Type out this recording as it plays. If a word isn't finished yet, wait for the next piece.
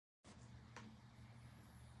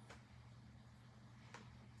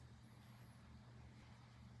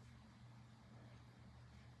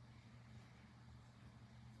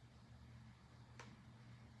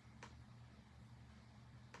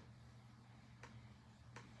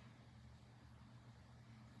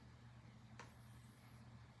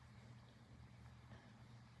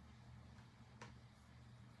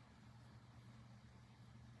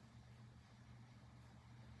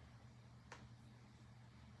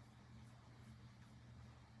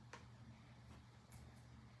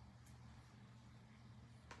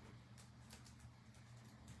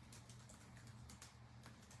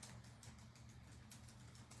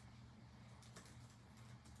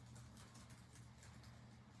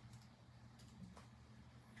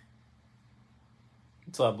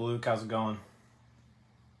What's up, Luke? How's it going?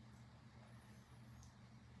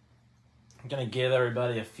 I'm gonna give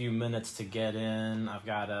everybody a few minutes to get in. I've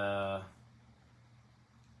got a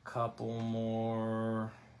couple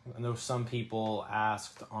more. I know some people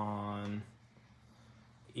asked on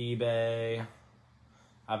eBay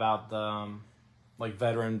about the like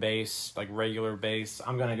veteran base, like regular base.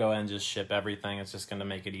 I'm gonna go ahead and just ship everything. It's just gonna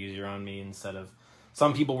make it easier on me instead of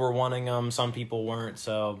some people were wanting them, some people weren't.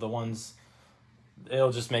 So the ones,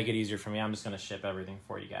 it'll just make it easier for me. I'm just gonna ship everything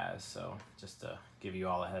for you guys. So just to give you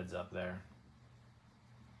all a heads up there.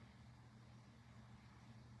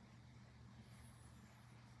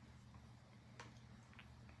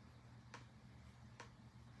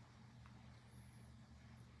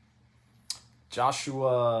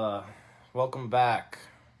 Joshua, welcome back.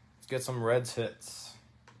 Let's get some Reds hits.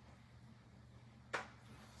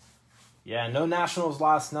 Yeah, no Nationals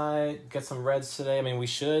last night. Get some Reds today. I mean, we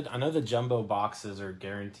should. I know the jumbo boxes are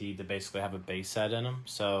guaranteed to basically have a base set in them,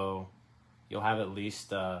 so you'll have at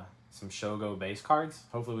least some Shogo base cards.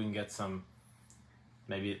 Hopefully, we can get some.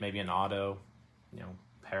 Maybe an auto,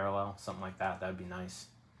 parallel, something like that. That'd be nice.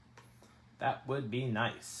 That would be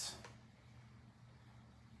nice.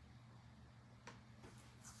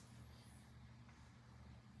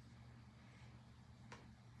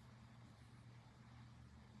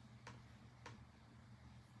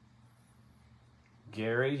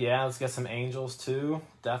 Gary, yeah, let's get some Angels too,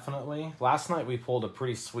 definitely. Last night we pulled a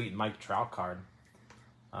pretty sweet Mike Trout card.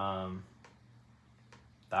 That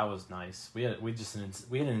was nice. We had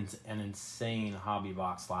an insane hobby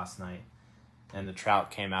box last night, and the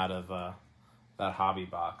Trout came out of that hobby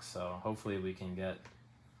box. So hopefully we can get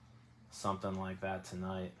something like that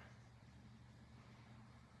tonight.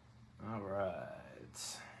 All right.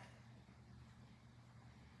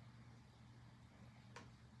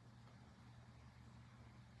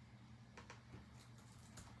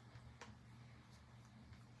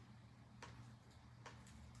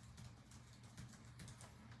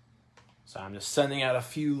 So I'm just sending out a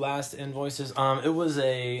few last invoices. It was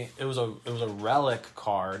a relic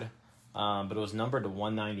card, but it was numbered to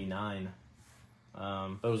 199.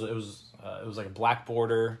 It was like a black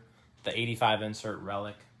border, the 85 insert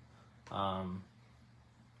relic.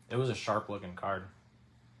 It was a sharp looking card.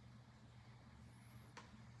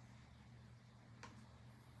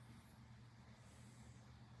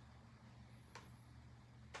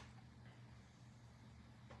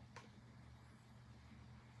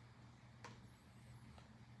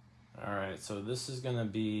 All right, so this is going to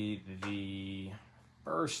be the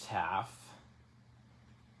first half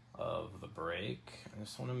of the break. I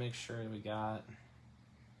just want to make sure we got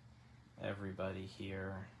everybody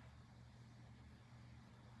here.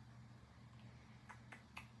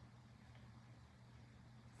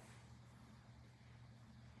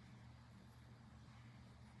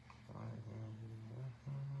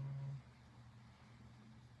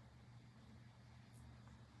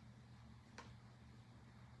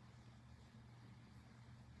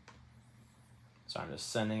 So I'm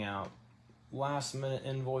just sending out last minute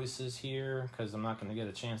invoices here because I'm not going to get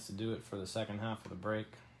a chance to do it for the second half of the break.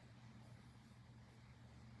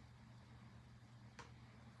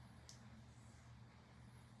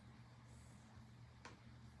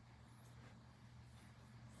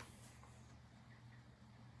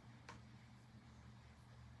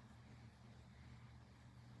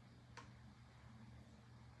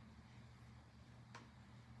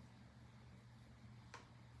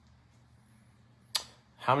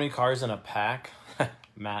 How many cards in a pack?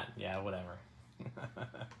 Matt, yeah, whatever.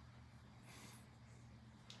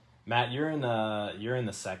 Matt, you're in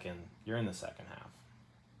the second half.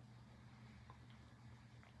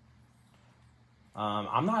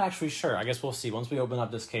 I'm not actually sure. I guess we'll see. Once we open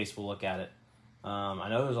up this case, we'll look at it. I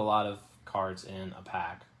know there's a lot of cards in a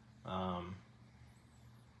pack.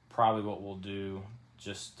 Probably what we'll do,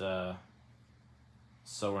 just so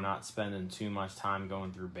we're not spending too much time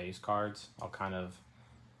going through base cards, I'll kind of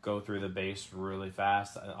go through the base really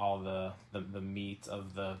fast. All the meat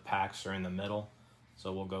of the packs are in the middle,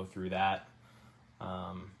 so we'll go through that.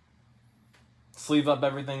 Sleeve up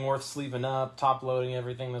everything worth sleeving up, top loading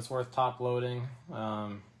everything that's worth top loading.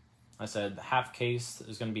 I said half case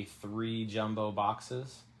is going to be 3 jumbo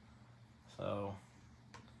boxes. So,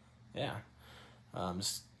 yeah.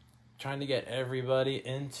 Just trying to get everybody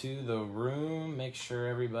into the room, make sure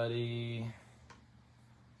everybody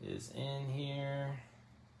is in here.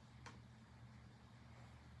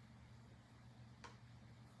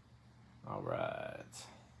 All right.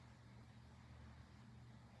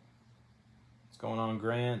 What's going on,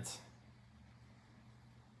 Grant?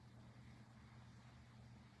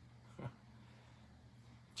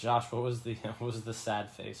 Josh, what was the sad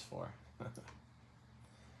face for?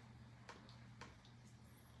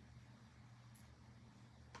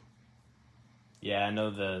 Yeah, I know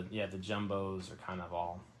the jumbos are kind of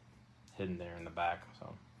all hidden there in the back.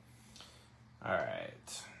 So, all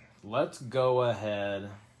right, let's go ahead.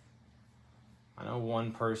 I know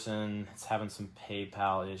one person is having some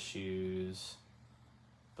PayPal issues,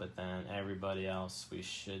 but then everybody else, we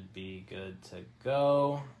should be good to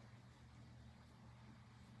go.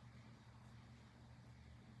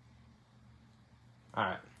 All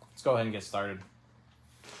right, let's go ahead and get started.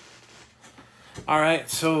 All right,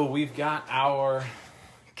 so we've got our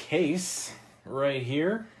case right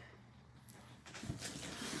here,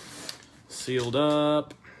 sealed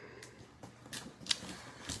up.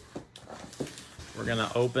 We're gonna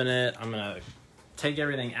open it. I'm gonna take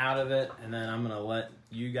everything out of it, and then I'm gonna let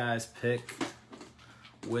you guys pick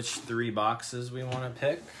which 3 boxes we want to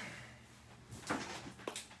pick.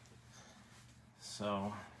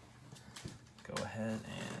 So go ahead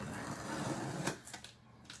and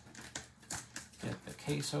get the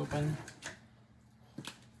case open.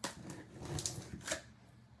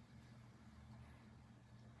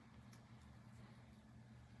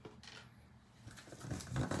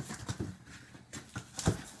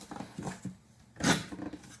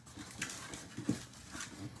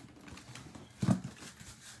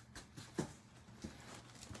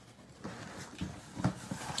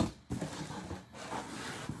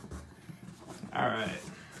 All right.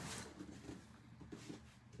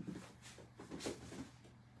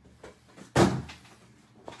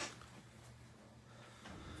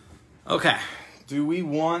 Okay. Do we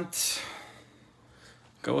want?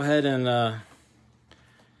 Go ahead and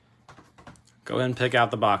pick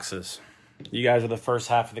out the boxes. You guys are the first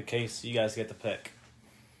half of the case. You guys get to pick.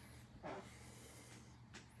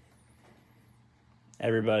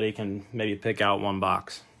 Everybody can maybe pick out 1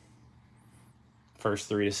 box. First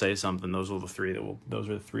 3 to say something. Those are the 3 we'll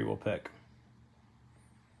pick.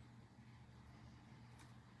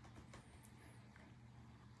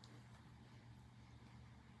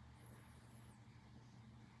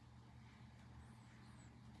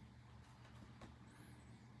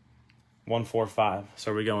 One, 4, 5.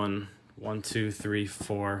 So we're going 1, 2, 3,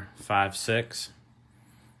 4, 5, 6.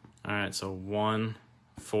 All right, so 1,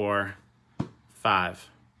 4, 5.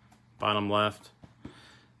 Bottom left.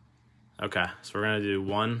 Okay, so we're gonna do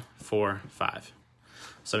 1, 4, 5.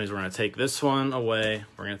 So that means we're gonna take this one away.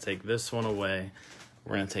 We're gonna take this one away.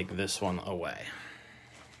 We're gonna take this one away.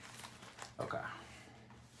 Okay.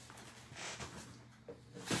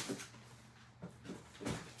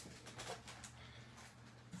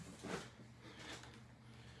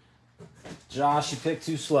 Josh, you picked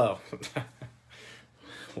too slow.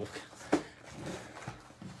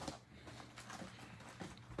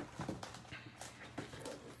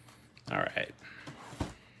 All right.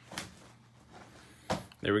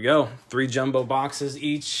 There we go. 3 jumbo boxes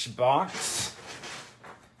each box.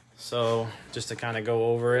 So just to kind of go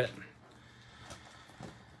over it.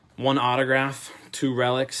 1 autograph, 2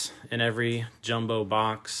 relics in every jumbo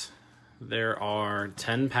box. There are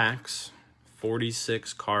 10 packs,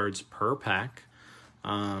 46 cards per pack.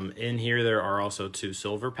 In here, there are also 2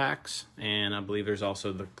 silver packs, and I believe there's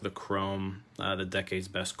also the chrome, the Decade's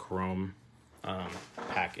Best Chrome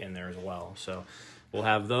pack in there as well. So we'll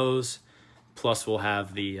have those, plus we'll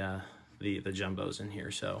have the jumbos in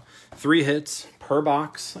here. So 3 hits per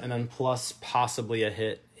box, and then plus possibly a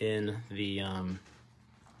hit in the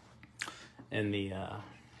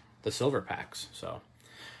silver packs. So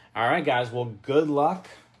all right, guys, well, good luck.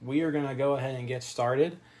 We are gonna go ahead and get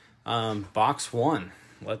started. Box 1.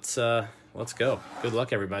 Let's go. Good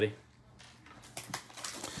luck, everybody.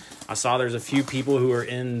 I saw there's a few people who are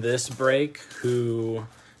in this break who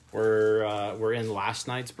were in last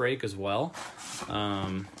night's break as well.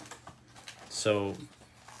 So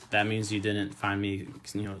that means you didn't find me,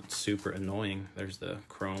 super annoying. There's the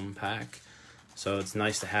chrome pack. So it's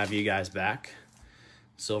nice to have you guys back.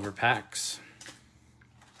 Silver packs.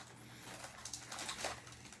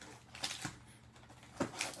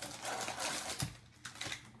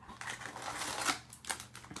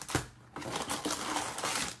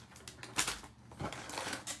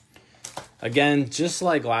 Again, just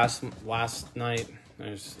like last night,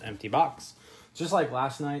 there's empty box. Just like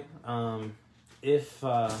last night, if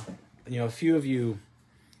a few of you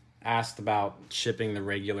asked about shipping the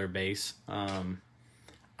regular base, I'm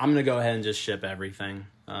gonna go ahead and just ship everything.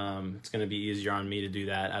 It's gonna be easier on me to do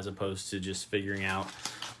that as opposed to just figuring out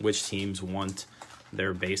which teams want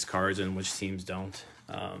their base cards and which teams don't.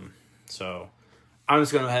 So I'm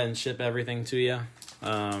just gonna go ahead and ship everything to you.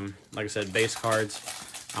 Like I said, base cards.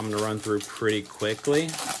 I'm going to run through pretty quickly.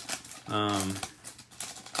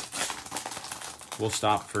 We'll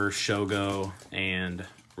stop for Shogo and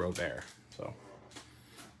Robert. So,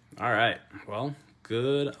 all right. Well,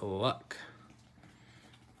 good luck.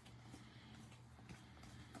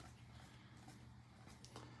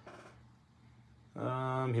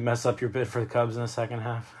 You mess up your bid for the Cubs in the second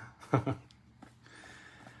half.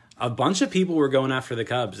 A bunch of people were going after the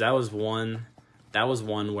Cubs. That was one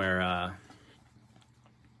where,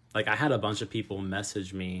 like, I had a bunch of people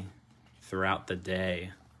message me throughout the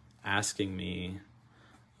day asking me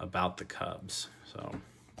about the Cubs. So,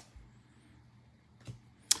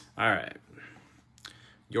 all right.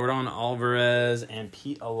 Yordan Alvarez and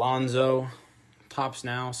Pete Alonso tops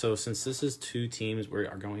now. So since this is two teams, we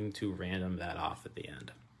are going to random that off at the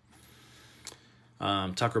end.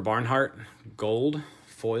 Tucker Barnhart, gold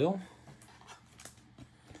foil.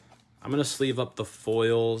 I'm going to sleeve up the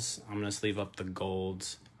foils. I'm going to sleeve up the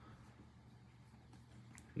golds.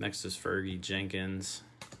 Next is Fergie Jenkins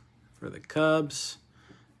for the Cubs.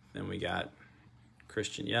 Then we got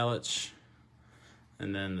Christian Yelich.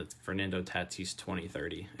 And then the Fernando Tatis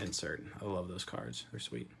 2030 insert. I love those cards. They're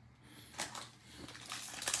sweet.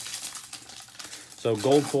 So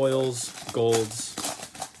gold foils, golds,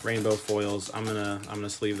 rainbow foils. I'm gonna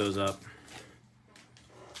sleeve those up.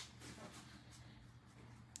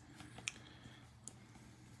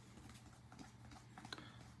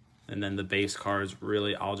 And then the base cards,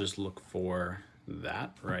 really, I'll just look for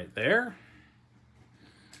that right there.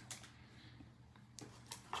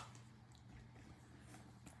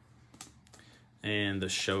 And the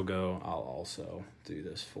Shogo, I'll also do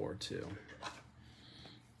this for too.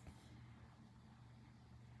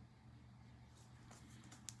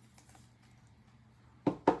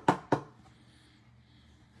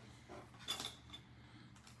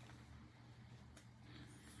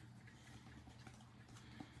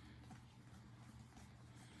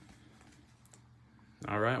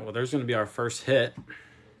 All right, well, there's going to be our first hit.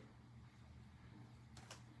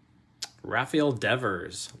 Rafael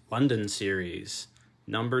Devers, London Series,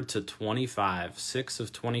 numbered to 25, 6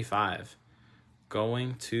 of 25,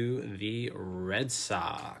 going to the Red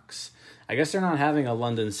Sox. I guess they're not having a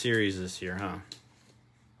London Series this year, huh?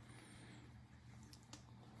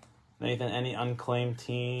 Nathan, any unclaimed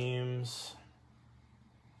teams?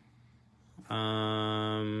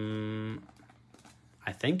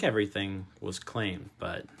 I think everything was claimed,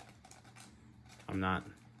 but I'm not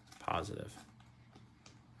positive.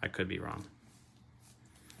 I could be wrong.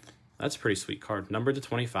 That's a pretty sweet card. Numbered to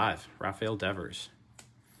 25, Rafael Devers.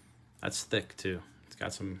 That's thick too. It's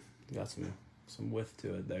got some width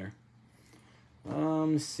to it there.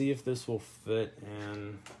 See if this will fit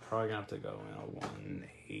in. Probably gonna have to go in a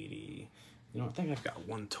 180. You know, I think I've got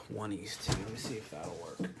 120s too. Let me see if that'll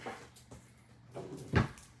work.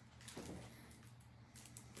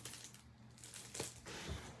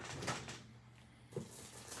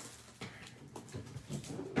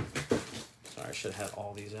 I should have had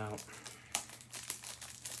all these out.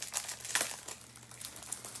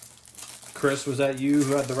 Chris, was that you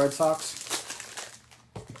who had the Red Sox?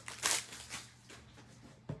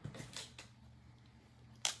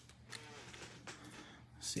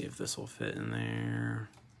 See if this will fit in there.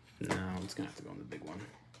 No, it's gonna have to go in the big one.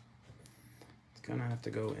 It's gonna have to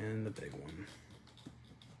go in the big one.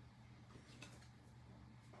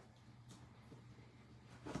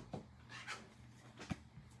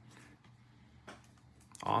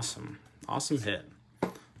 Awesome hit.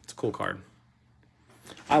 It's a cool card.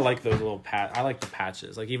 I like those little I like the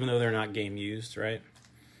patches. Like, even though they're not game used, right?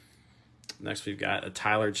 Next we've got a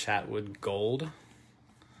Tyler Chatwood gold.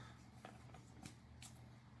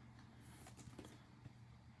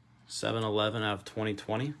 $7-11 out of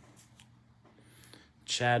 2020.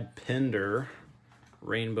 Chad Pinder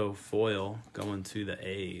rainbow foil going to the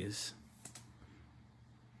A's.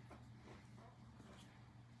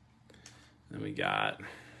 Then we got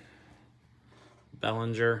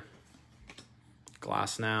Bellinger,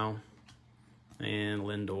 Glasnow, and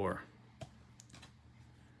Lindor.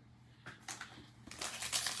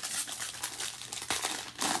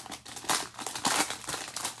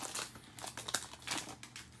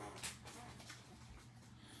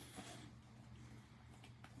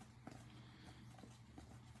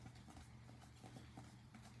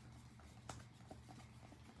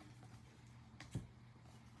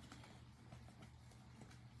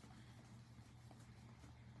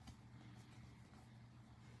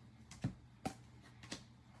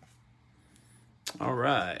 All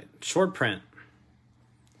right, short print.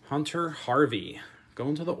 Hunter Harvey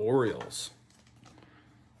going to the Orioles.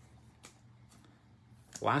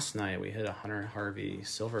 Last night we hit a Hunter Harvey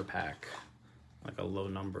silver pack like a low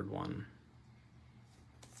numbered one.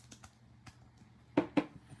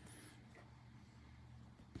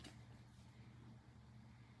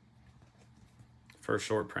 First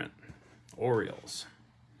short print, Orioles.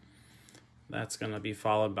 That's going to be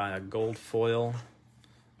followed by a gold foil,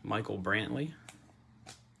 Michael Brantley.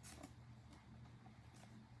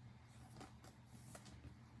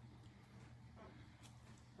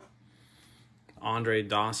 Andre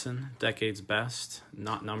Dawson, Decade's Best,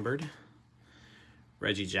 not numbered.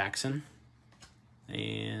 Reggie Jackson.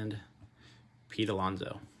 And Pete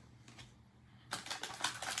Alonso.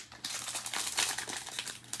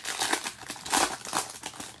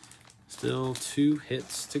 Still 2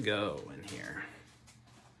 hits to go in here.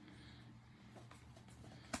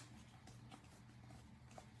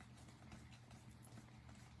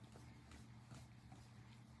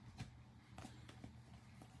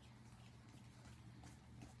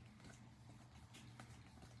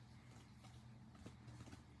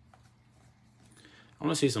 I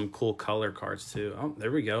want to see some cool color cards too. Oh,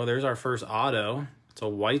 there we go. There's our first auto. It's a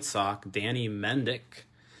White Sox, Danny Mendick.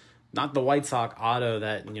 Not the White Sox auto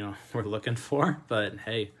that, we're looking for, but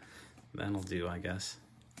hey, that'll do, I guess.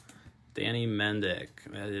 Danny Mendick.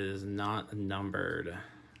 That is not numbered.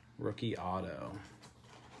 Rookie auto.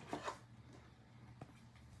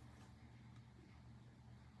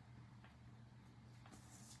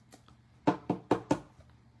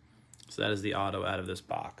 So that is the auto out of this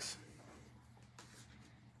box.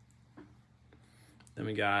 Then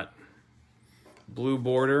we got blue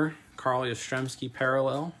border, Carl Yastrzemski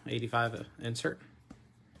parallel, 85 insert.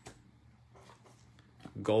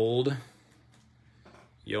 Gold,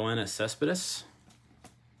 Yoenis Cespedes.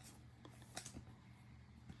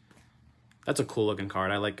 That's a cool looking card.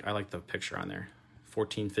 I like the picture on there.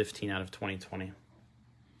 14/15 out of 2020.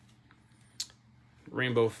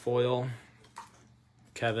 Rainbow foil,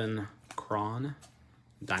 Kevin Cron,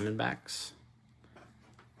 Diamondbacks.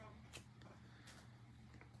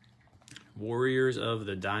 Warriors of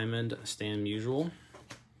the Diamond, Stan Musial,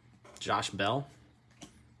 Josh Bell,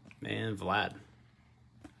 and Vlad.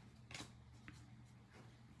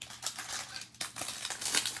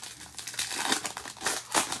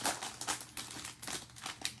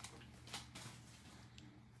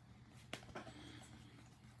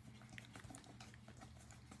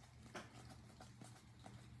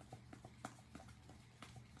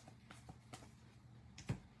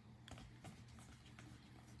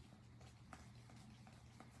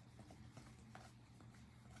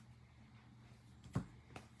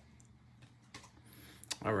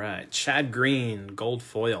 All right, Chad Green, gold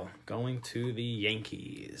foil, going to the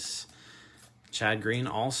Yankees. Chad Green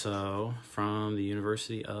also from the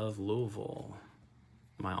University of Louisville,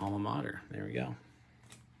 my alma mater. There we go.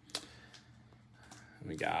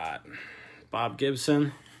 We got Bob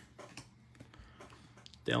Gibson,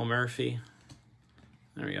 Dale Murphy.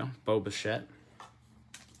 There we go. Bo Bichette,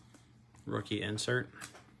 rookie insert.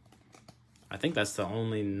 I think that's the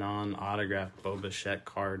only non-autographed Bo Bichette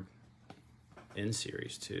card in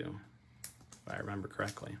series too, if I remember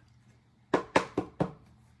correctly.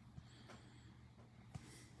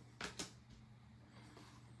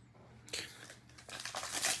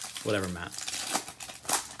 Whatever, Matt.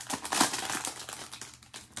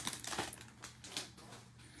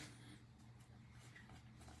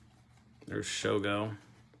 There's Shogo.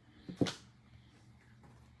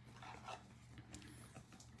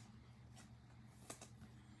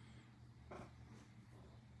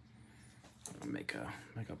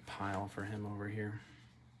 Make a pile for him over here.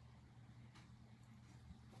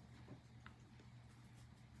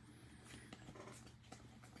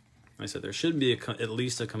 Like I said, there should be at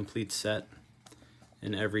least a complete set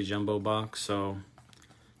in every jumbo box. So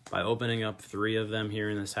by opening up 3 of them here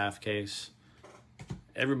in this half case,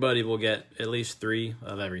 everybody will get at least 3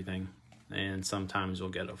 of everything, and sometimes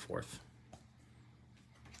we'll get a 4th.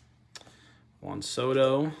 Juan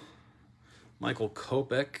Soto, Michael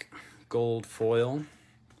Kopech, gold foil.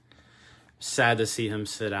 Sad to see him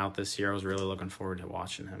sit out this year. I was really looking forward to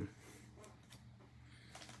watching him.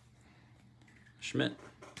 Schmidt,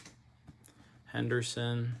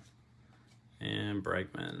 Henderson, and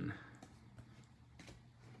Bregman.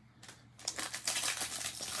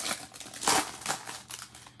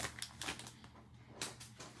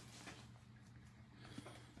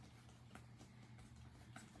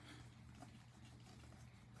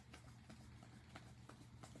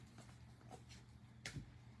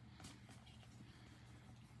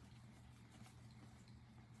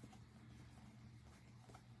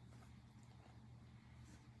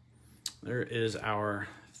 There is our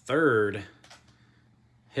 3rd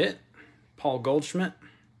hit. Paul Goldschmidt,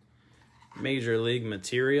 Major League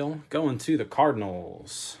material going to the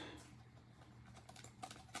Cardinals.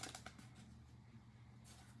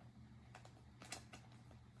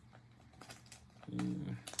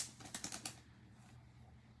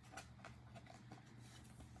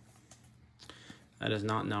 That is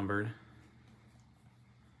not numbered.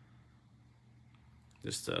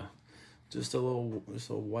 Just a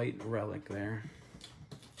white relic there.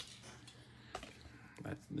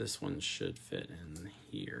 This one should fit in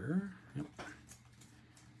here. Yep.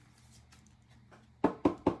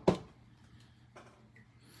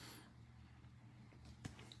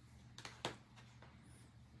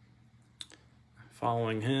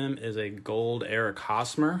 Following him is a gold Eric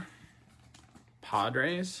Hosmer,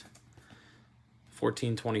 Padres,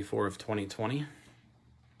 14/24 of 2020.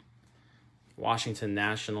 Washington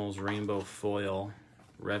Nationals rainbow foil,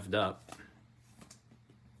 revved up.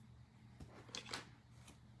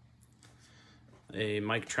 A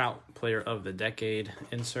Mike Trout Player of the Decade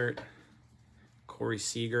insert, Corey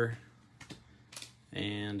Seager,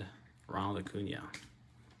 and Ronald Acuna.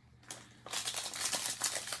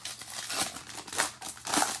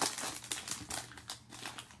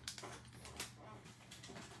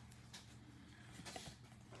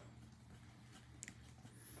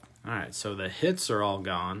 All right, so the hits are all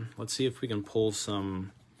gone. Let's see if we can pull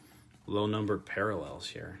some low-numbered parallels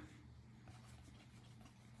here.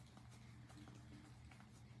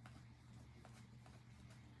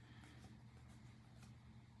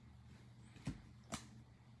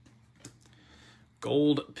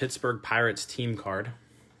 Gold Pittsburgh Pirates team card.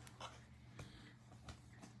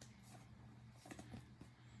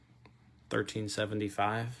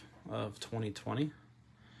 $13.75 of 2020.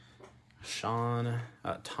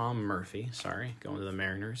 Tom Murphy, sorry, going to the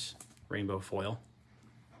Mariners. Rainbow foil.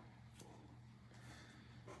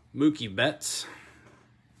 Mookie Betts.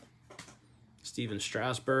 Steven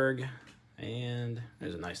Strasburg. And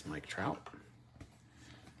there's a nice Mike Trout.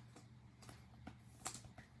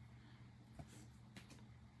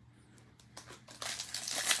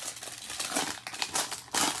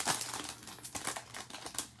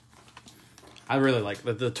 I really like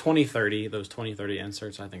the 2030, those 2030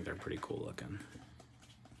 inserts. I think they're pretty cool looking.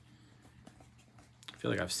 I feel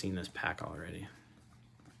like I've seen this pack already.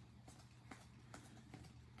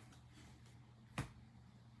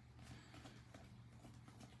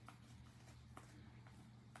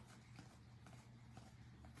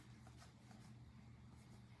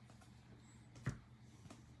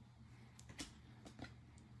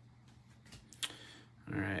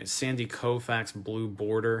 All right, Sandy Koufax blue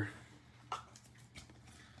border.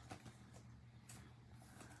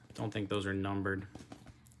 Don't think those are numbered.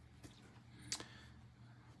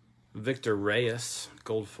 Victor Reyes,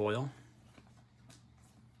 gold foil.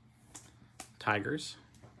 Tigers.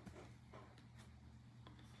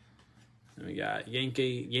 And we got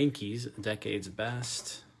Yankees, Decade's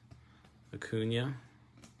Best. Acuna.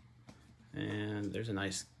 And there's a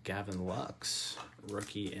nice Gavin Lux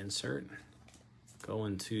rookie insert.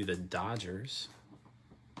 Going to the Dodgers.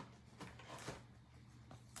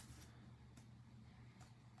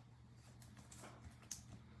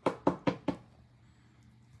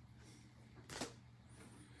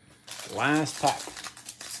 Last pack.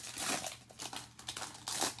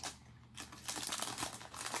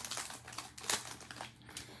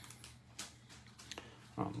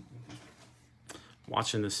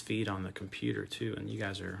 Watching this feed on the computer too, and you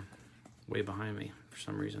guys are way behind me for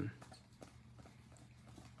some reason.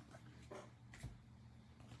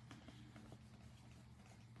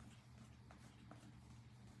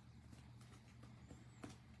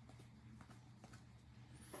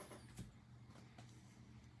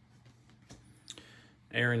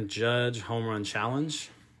 Aaron Judge, home run challenge.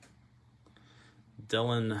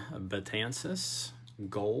 Dylan Betances,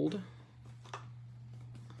 gold.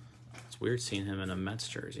 It's weird seeing him in a Mets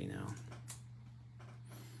jersey now.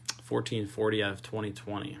 14/40 out of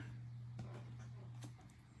 2020.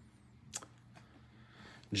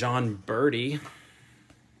 John Birdie,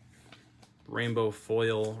 rainbow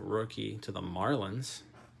foil rookie to the Marlins.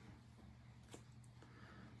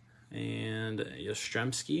 And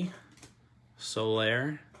Yastrzemski,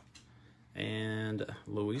 Soler, and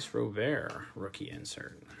Luis Robert rookie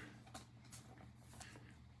insert.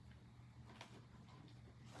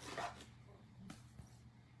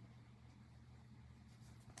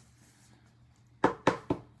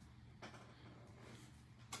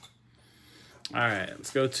 All right,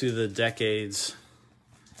 let's go to the decades.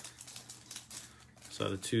 So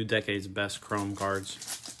the 2 decades best Chrome cards.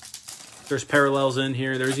 There's parallels in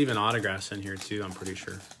here. There's even autographs in here too, I'm pretty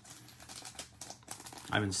sure.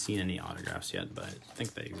 I haven't seen any autographs yet, but I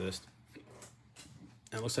think they exist.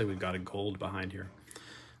 It looks like we've got a gold behind here.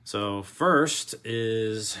 So first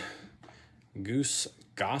is Goose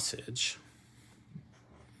Gossage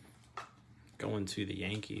going to the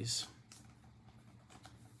Yankees.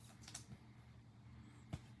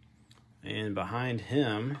 And behind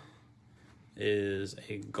him is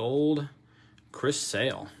a gold Chris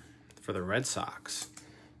Sale for the Red Sox.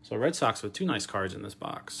 So Red Sox with two nice cards in this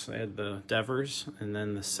box. They had the Devers and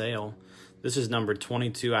then the Sale. This is numbered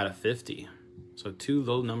 22 out of 50. So two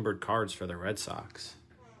low-numbered cards for the Red Sox.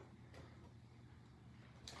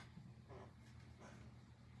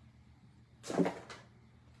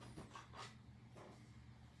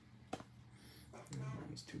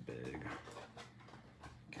 It's too big.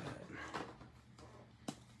 Okay.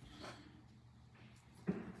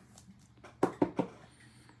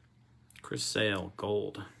 Chris Sale,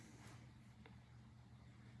 gold.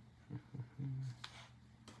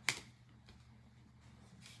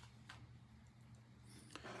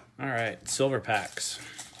 All right, silver packs.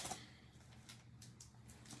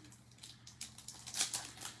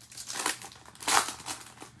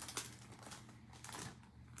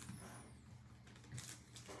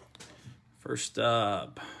 First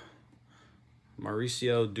up,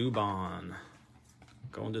 Mauricio Dubon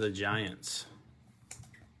going to the Giants.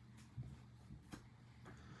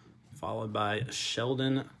 Followed by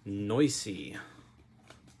Sheldon Neuse,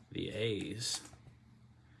 the A's.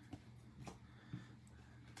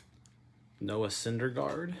 Noah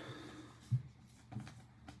Syndergaard.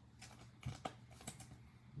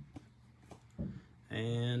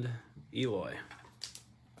 And Eloy.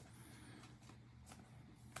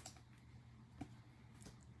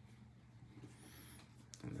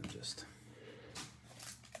 And then just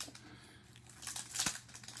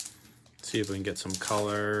see if we can get some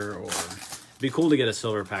color, or it'd be cool to get a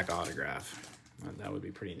silver pack autograph. That would be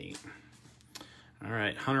pretty neat. All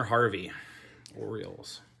right, Hunter Harvey,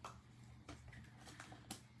 Orioles.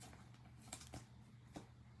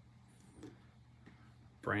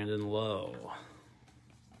 Brandon Lowe.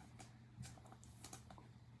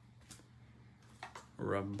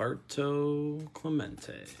 Roberto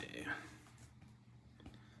Clemente.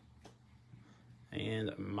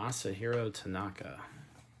 And Masahiro Tanaka.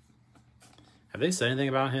 Have they said anything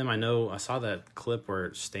about him? I saw that clip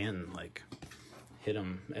where Stanton like hit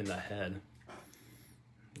him in the head.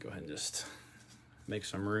 Go ahead and just make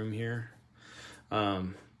some room here. Yeah,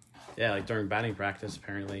 like during batting practice,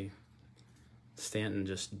 apparently Stanton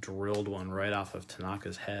just drilled one right off of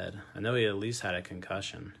Tanaka's head. I know he at least had a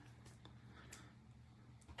concussion.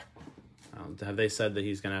 Have they said that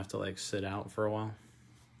he's going to have to, like, sit out for a while?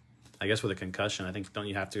 I guess with a concussion, I think, don't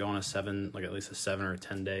you have to go on at least a 7 or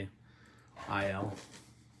 10 day IL?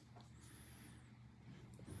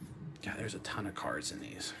 God, there's a ton of cards in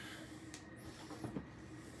these.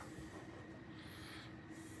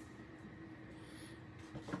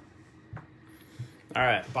 All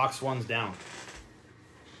right, box one's down.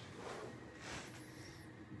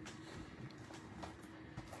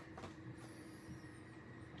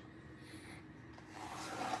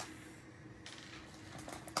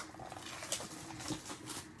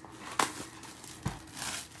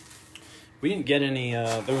 We didn't get any,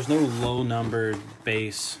 there was no low-numbered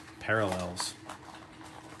base parallels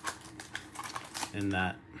in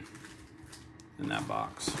that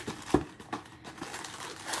box.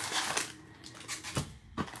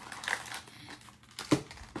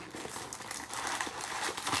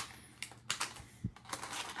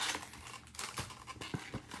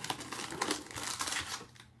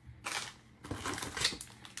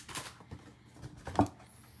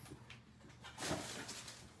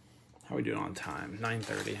 How are we doing on time?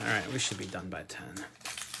 9:30. All right, we should be done by 10.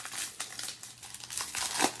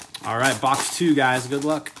 All right, box two, guys. Good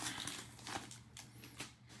luck.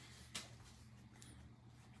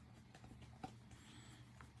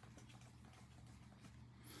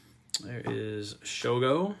 There is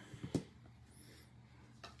Shogo.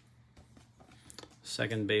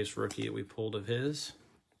 Second base rookie that we pulled of his.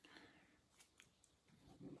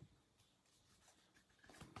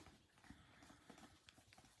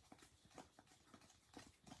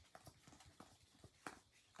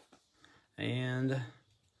 And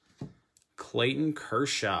Clayton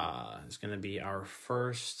Kershaw is going to be our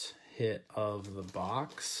first hit of the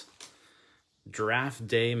box. Draft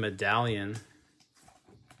Day Medallion.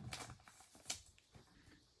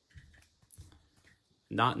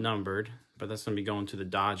 Not numbered, but that's going to be going to the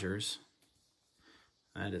Dodgers.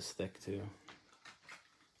 That is thick too.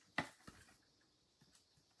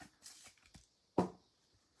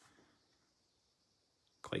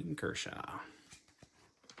 Clayton Kershaw.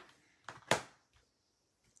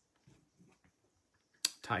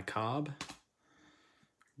 Ty Cobb.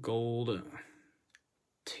 Gold,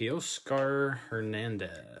 Teoscar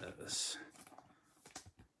Hernandez.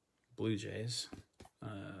 Blue Jays.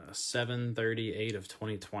 738 of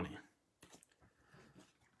 2020.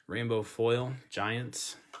 Rainbow foil,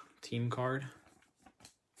 Giants team card.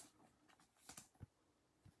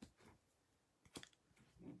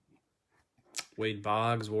 Wade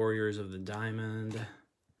Boggs, Warriors of the Diamond.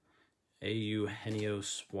 Eugenio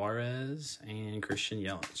Suarez and Christian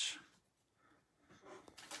Yelich.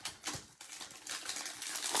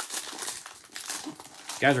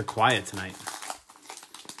 You guys are quiet tonight.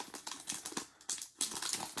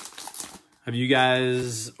 Have you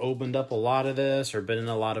guys opened up a lot of this or been in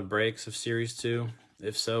a lot of breaks of Series 2?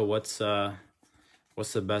 If so, what's the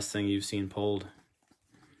best thing you've seen pulled?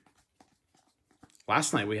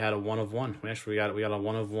 Last night we had a 1 of 1. We got a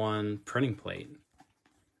 1 of 1 printing plate.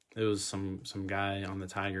 It was some guy on the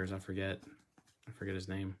Tigers. I forget his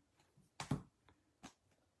name.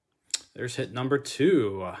 There's hit number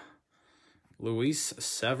 2. Luis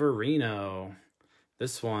Severino.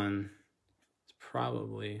 This one is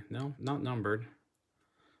probably, no, not numbered,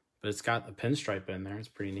 but it's got a pinstripe in there. It's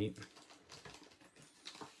pretty neat.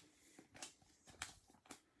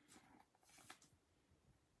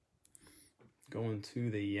 Going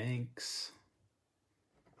to the Yanks.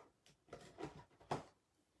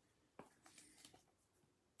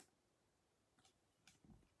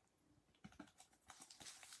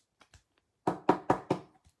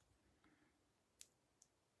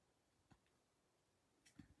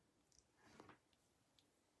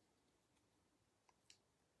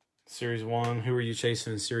 Series 1. Who are you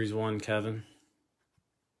chasing in Series 1, Kevin?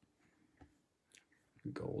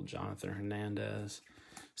 Gold, Jonathan Hernandez.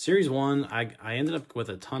 Series 1, I ended up with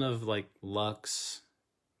a ton of like Lux,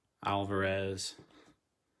 Alvarez,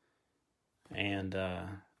 and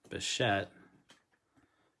Bichette.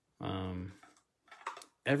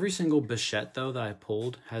 Every single Bichette though that I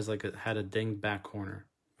pulled has like had a dinged back corner.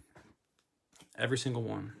 Every single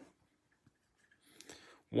one.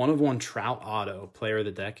 1 of 1 Trout auto, player of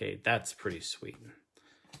the decade. That's pretty sweet.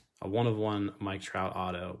 A 1 of 1 Mike Trout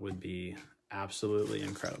auto would be absolutely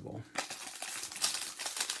incredible.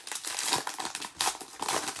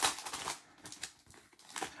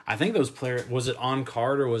 I think those players, was it on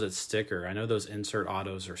card or was it sticker? I know those insert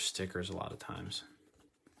autos are stickers a lot of times.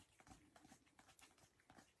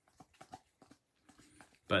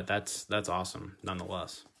 But that's awesome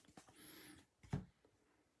nonetheless.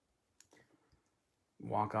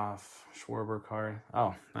 Walk-off Schwarber card.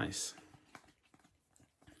 Oh, nice.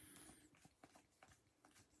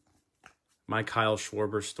 My Kyle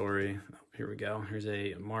Schwarber story. Here we go. Here's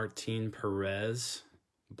a Martin Perez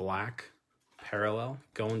black parallel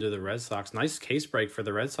going to the Red Sox. Nice case break for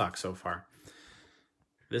the Red Sox so far.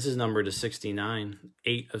 This is numbered to 69.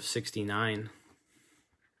 8 of 69.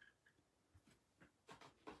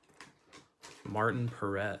 Martin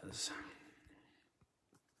Perez.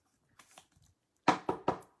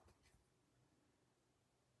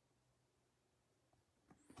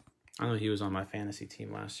 I know he was on my fantasy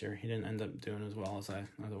team last year. He didn't end up doing as well as I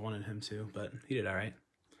wanted him to, but he did all right.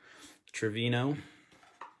 Trevino.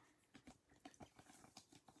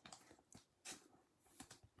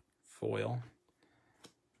 Foil.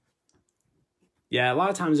 Yeah, a lot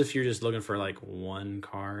of times if you're just looking for like one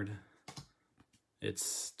card,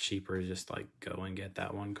 it's cheaper to just like go and get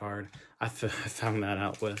that one card. I found that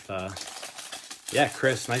out with, yeah,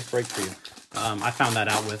 Chris, nice break for you. I found that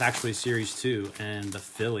out with actually Series 2 and the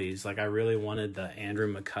Phillies. Like, I really wanted the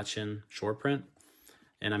Andrew McCutchen short print.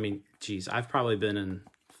 And, I mean, geez, I've probably been in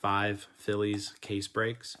 5 Phillies case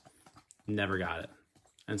breaks. Never got it.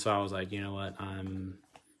 And so I was like, you know what? I'm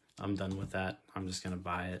done with that. I'm just going to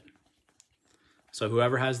buy it. So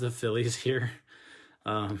whoever has the Phillies here,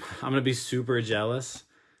 I'm going to be super jealous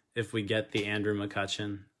if we get the Andrew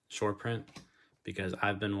McCutchen short print because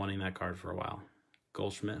I've been wanting that card for a while.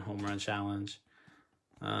 Goldschmidt home run challenge.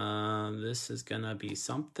 This is gonna be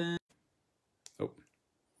something. Oh, all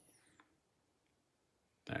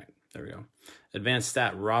right, there we go. Advanced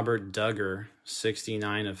stat: Robert Duggar,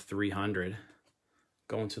 69 of 300,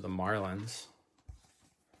 going to the Marlins.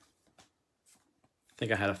 I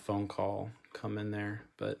think I had a phone call come in there,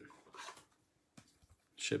 but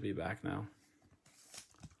should be back now.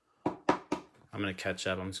 I'm gonna catch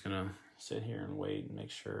up. I'm just gonna sit here and wait and make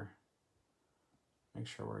sure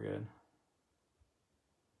we're good.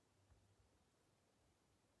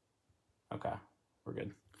 Okay, we're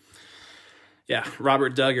good. Yeah,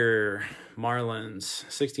 Robert Duggar, Marlins,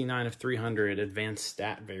 69 of 300, advanced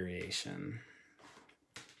stat variation.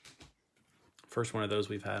 First one of those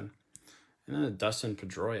we've had. And then a Dustin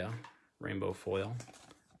Pedroia, rainbow foil.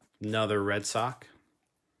 Another Red Sox.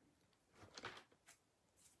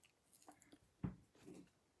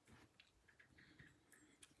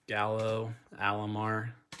 Gallo, Alomar,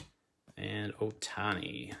 and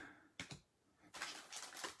Ohtani.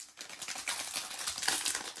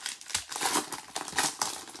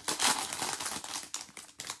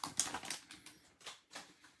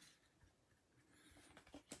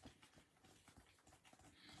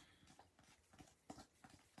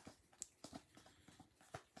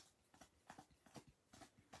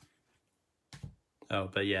 Oh,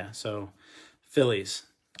 but yeah, so Phillies.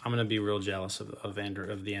 I'm going to be real jealous of the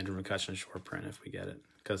Andrew McCutchen short print if we get it,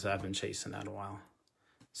 because I've been chasing that a while.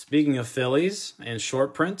 Speaking of Phillies and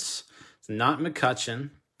short prints, it's not McCutchen,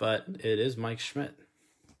 but it is Mike Schmidt.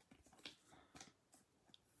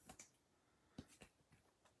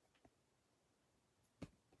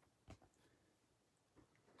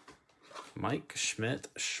 Mike Schmidt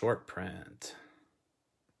short print.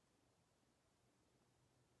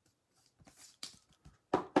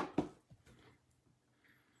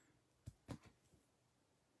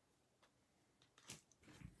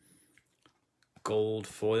 Gold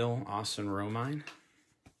foil, Austin Romine.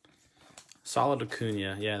 Solid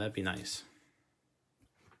Acuna. Yeah, that'd be nice.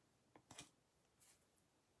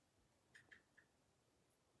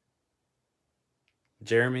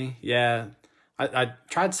 Jeremy, yeah. I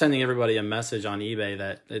tried sending everybody a message on eBay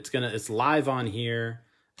that it's live on here,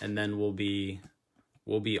 and then we'll be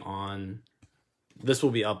on. This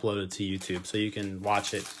will be uploaded to YouTube, so you can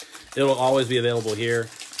watch it. It'll always be available here,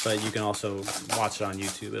 but you can also watch it on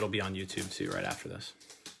YouTube. It'll be on YouTube too right after this.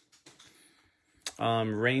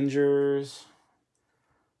 Rangers.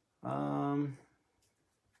 No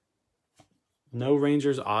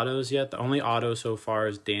Rangers autos yet. The only auto so far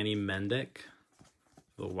is Danny Mendick,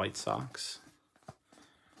 the White Sox.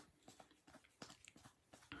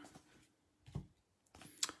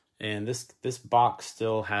 And this box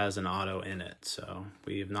still has an auto in it, so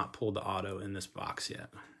we have not pulled the auto in this box yet.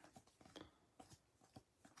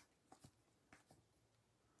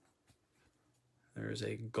 There's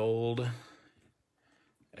a gold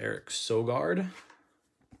Eric Sogard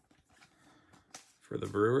for the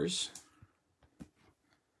Brewers.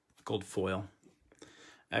 Gold foil.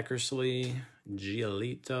 Eckersley,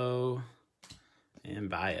 Giolito, and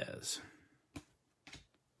Baez.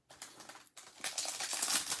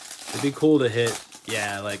 It'd be cool to hit,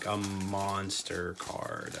 yeah, like a monster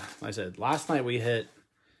card. Like I said, last night we hit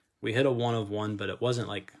a 1/1, but it wasn't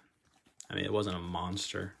like, I mean, it wasn't a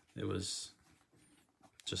monster. It was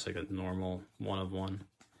just like a normal 1/1.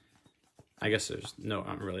 I guess there's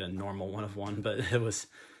not really a normal 1/1, but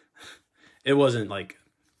it wasn't like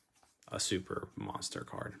a super monster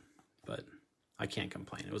card, but I can't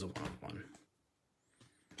complain. It was a 1/1.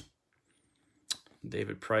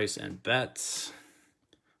 David Price and Betts.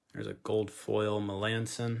 There's a gold foil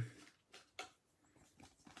Melanson.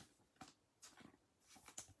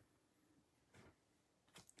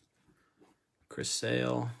 Chris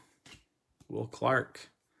Sale, Will Clark,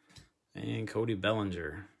 and Cody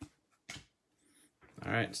Bellinger.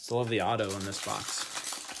 All right, still have the auto in this box.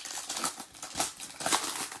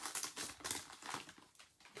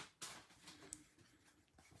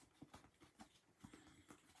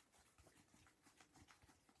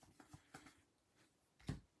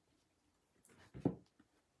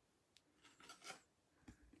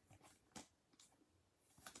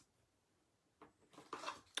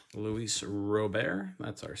 Luis Robert,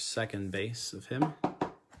 that's our second base of him.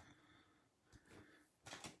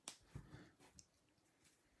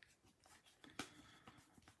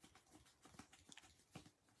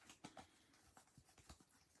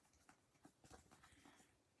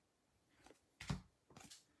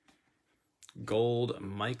 Gold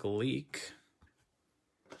Mike Leake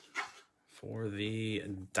for the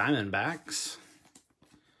Diamondbacks.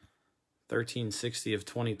 1360 of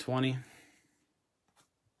 2020.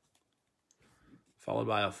 Followed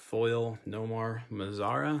by a foil Nomar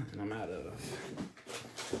Mazara, and I'm out of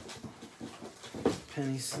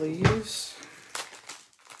penny sleeves.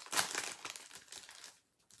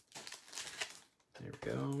 There we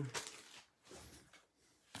go.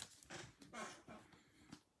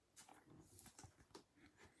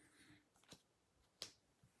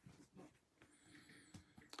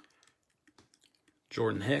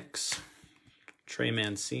 Jordan Hicks, Trey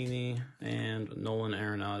Mancini, and Nolan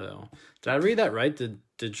Arenado. Did I read that right? Did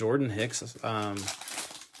Jordan Hicks,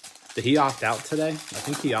 did he opt out today? I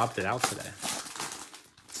think he opted out today,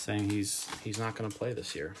 saying he's not going to play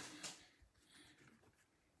this year.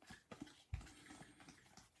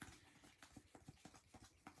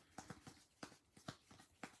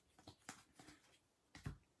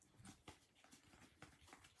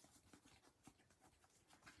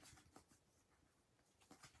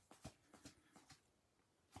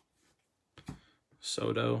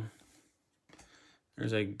 Soto.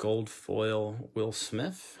 There's a gold foil Will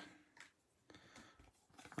Smith.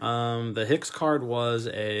 The Hicks card was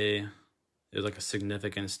like a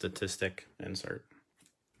significant statistic insert.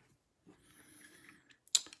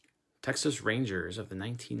 Texas Rangers of the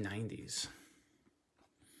 1990s.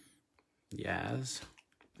 Yaz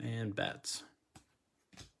and Betts.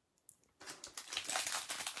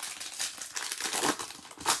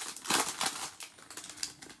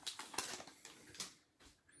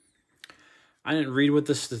 I didn't read what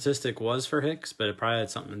the statistic was for Hicks, but it probably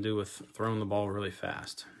had something to do with throwing the ball really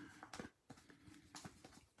fast.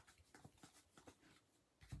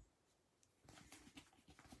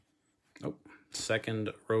 Oh,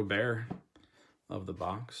 second Robert of the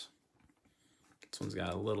box. This one's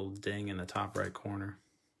got a little ding in the top right corner.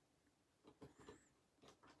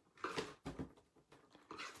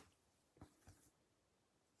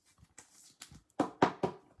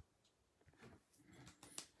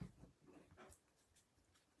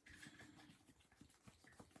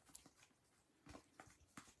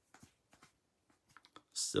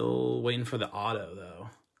 Still waiting for the auto, though.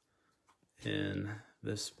 In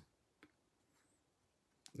this...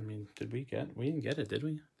 I mean, did we get... We didn't get it, did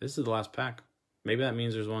we? This is the last pack. Maybe that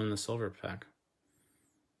means there's one in the silver pack.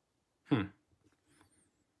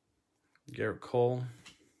 Garrett Cole.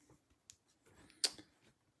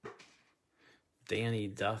 Danny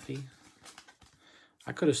Duffy.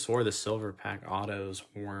 I could have swore the silver pack autos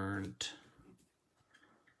weren't...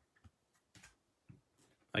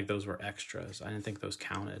 Like, those were extras. I didn't think those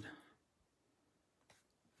counted.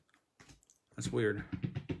 That's weird.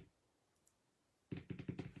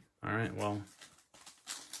 All right, well.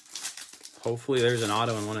 Hopefully there's an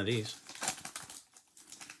auto in one of these.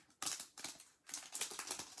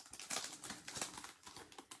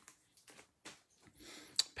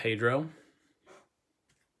 Pedro.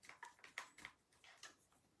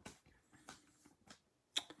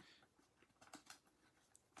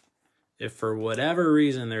 If for whatever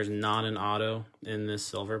reason there's not an auto in this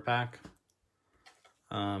silver pack,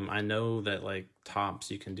 I know that like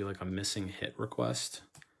Topps, you can do like a missing hit request.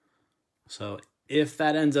 So if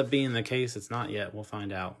that ends up being the case, it's not yet, we'll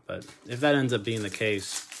find out. But if that ends up being the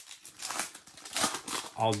case,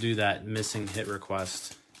 I'll do that missing hit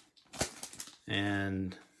request.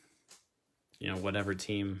 And, you know, whatever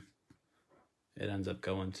team it ends up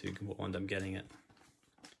going to will end up getting it.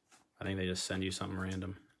 I think they just send you something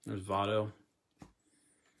random. There's Votto.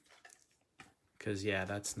 Because, yeah,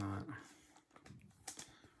 that's not...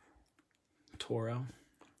 Toro.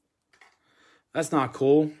 That's not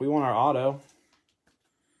cool. We want our auto.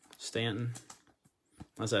 Stanton.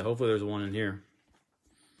 I said, hopefully there's one in here.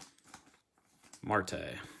 Marte.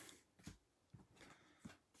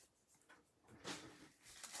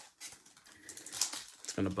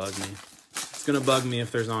 It's going to bug me. It's going to bug me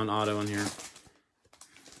if there's not an auto in here.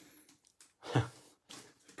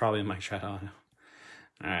 Probably Mike Trout auto.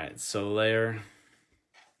 All right, Soler.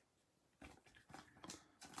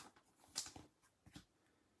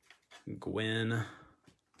 Gwynn.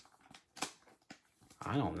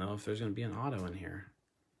 I don't know if there's going to be an auto in here.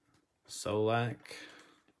 Solak.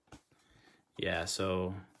 Yeah,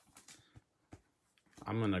 so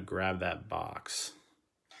I'm going to grab that box.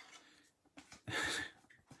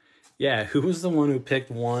 Yeah, who was the one who picked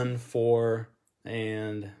 1, 4,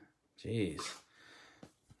 and... Jeez.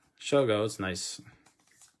 Shogo, it's nice.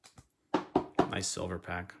 Nice silver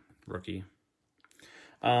pack. Rookie.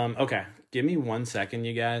 Okay, give me 1 second,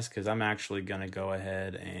 you guys, because I'm actually going to go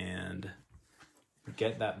ahead and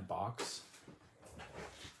get that box.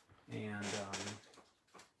 And,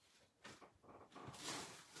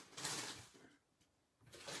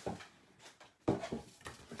 I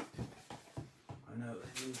know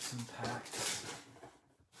they need some packs.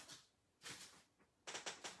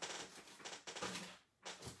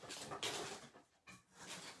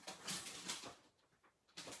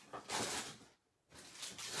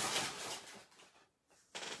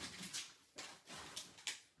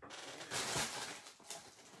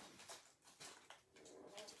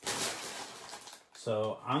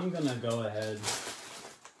 So I'm gonna go ahead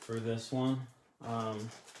for this one.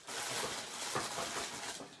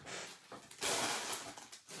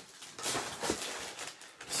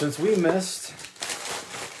 Since we missed,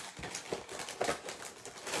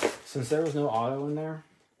 since there was no auto in there,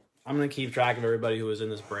 I'm gonna keep track of everybody who was in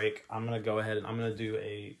this break. I'm gonna go ahead and I'm gonna do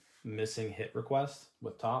a missing hit request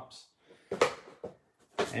with Topps.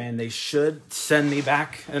 And they should send me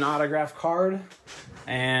back an autograph card,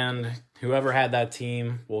 and whoever had that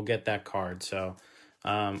team will get that card. So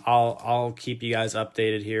I'll keep you guys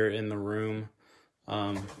updated here in the room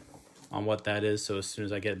on what that is. So as soon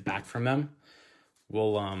as I get back from them,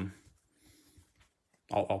 we'll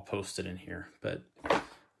I'll post it in here. But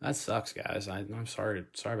that sucks, guys. I'm sorry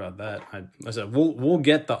about that. I said we'll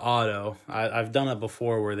get the auto. I've done it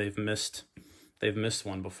before where they've missed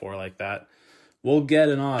one before like that. We'll get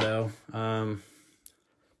an auto.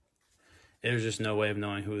 There's just no way of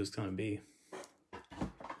knowing who it's going to be.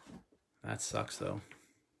 That sucks, though.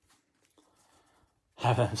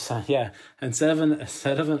 Yeah, instead of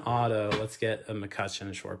an auto, let's get a McCutchen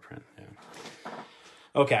and short print. Yeah.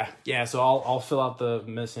 Okay, yeah. So I'll fill out the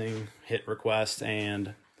missing hit request,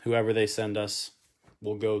 and whoever they send us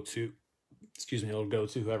will go to. Excuse me, it'll go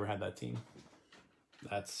to whoever had that team.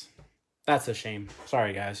 That's a shame.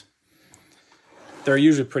 Sorry, guys. They're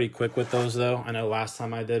usually pretty quick with those, though. I know last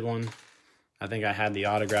time I did one, I think I had the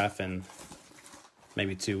autograph in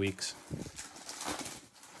maybe 2 weeks.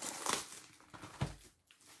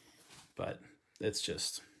 But it's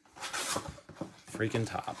just freaking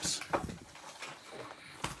tops.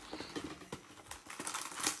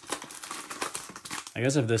 I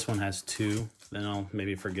guess if this one has 2, then I'll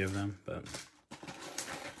maybe forgive them, but...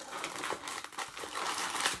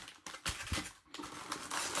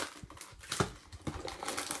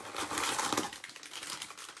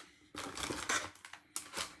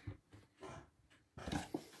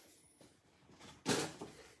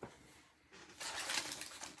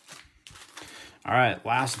 All right,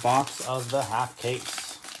 last box of the half case.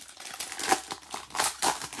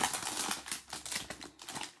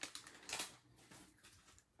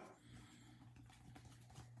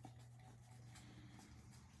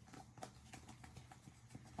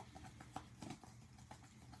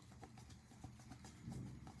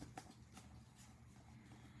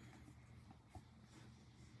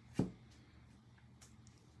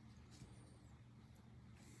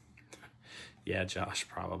 Yeah, Josh,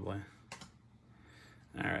 probably.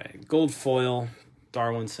 All right, gold foil,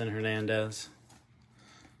 Darwinson Hernandez.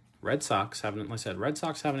 Red Sox having, like I said, Red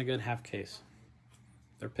Sox having a good half case.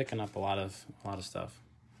 They're picking up a lot of stuff.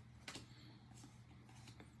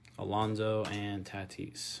 Alonso and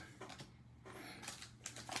Tatis.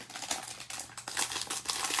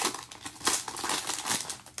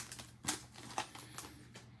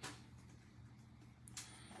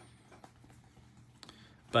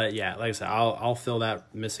 But yeah, like I said, I'll fill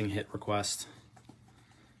that missing hit request.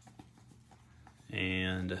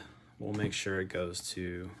 And we'll make sure it goes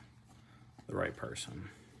to the right person.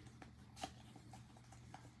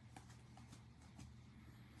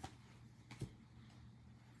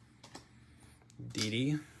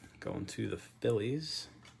 Didi going to the Phillies.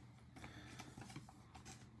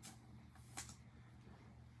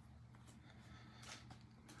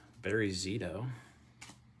 Barry Zito.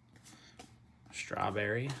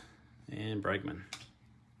 Strawberry. And Bregman.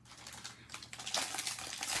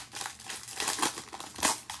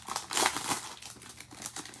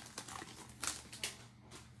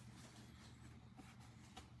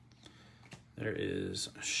 There is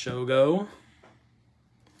Shogo.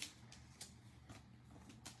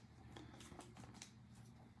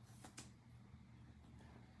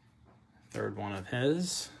 Third one of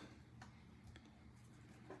his.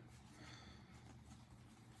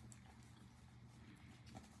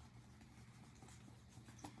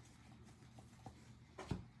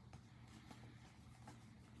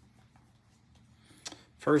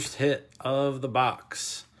 First hit of the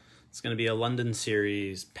box. It's going to be a London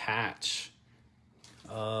Series patch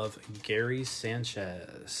of Gary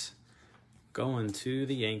Sanchez going to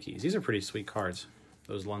the Yankees. These are pretty sweet cards,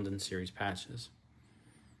 those London Series patches.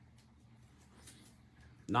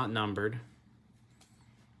 Not numbered.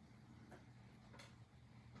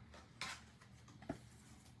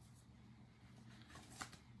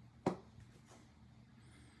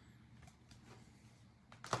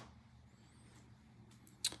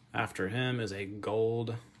 After him is a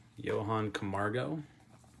gold Johan Camargo.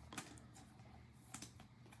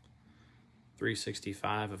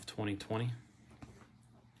 365 of 2020.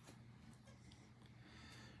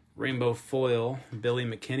 Rainbow foil, Billy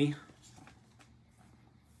McKinney.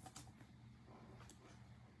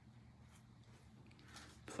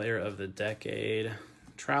 Player of the decade,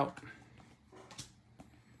 Trout.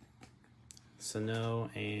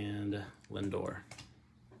 Sano and Lindor.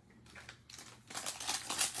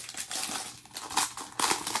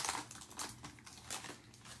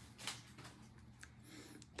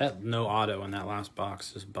 That no auto in that last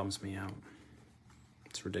box just bumps me out.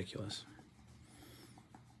 It's ridiculous.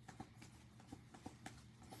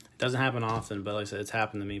 It doesn't happen often, but like I said, it's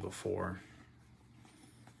happened to me before.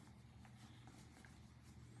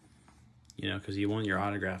 You know, because you want your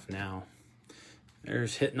autograph now.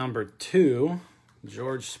 There's hit number 2,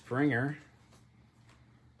 George Springer.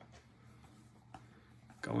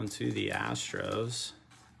 Going to the Astros.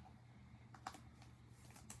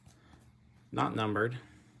 Not numbered.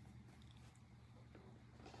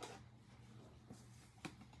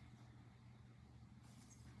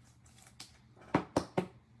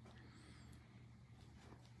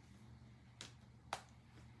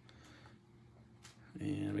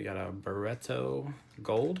 And we got a Barreto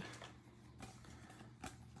Gold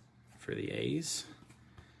for the A's.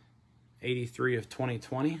 83 of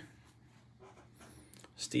 2020.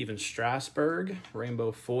 Steven Strasburg,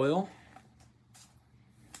 Rainbow Foil.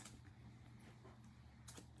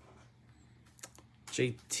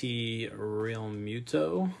 JT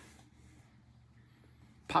Realmuto.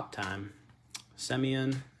 Pop Time.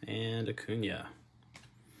 Semien and Acuna.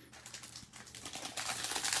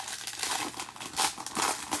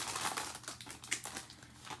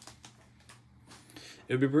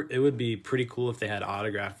 It would be pretty cool if they had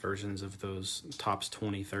autographed versions of those Topps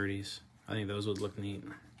 2030s. I think those would look neat.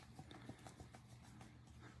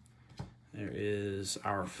 There is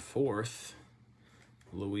our 4th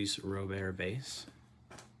Luis Robert base.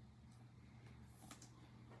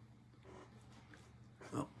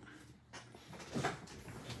 Oh.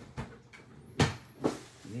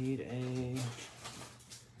 Need a...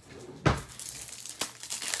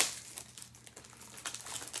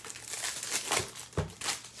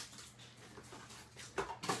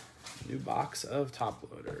 new box of top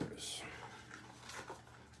loaders.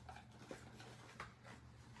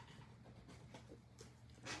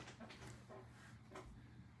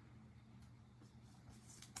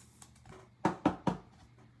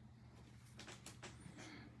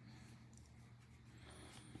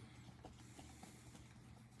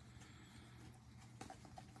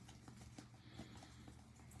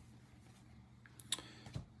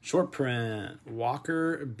 Short print,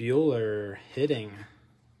 Walker Buehler hitting.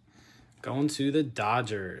 Going to the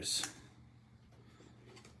Dodgers.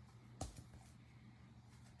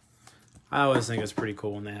 I always think it's pretty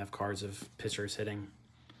cool when they have cards of pitchers hitting.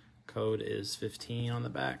 Code is 15 on the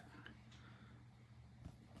back.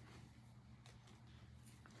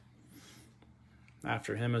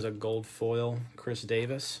 After him is a gold foil, Chris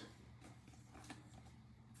Davis.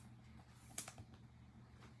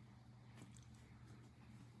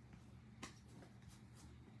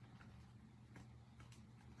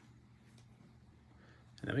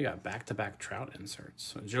 And then we got back-to-back Trout inserts.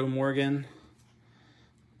 So Joe Morgan,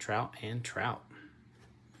 Trout, and Trout.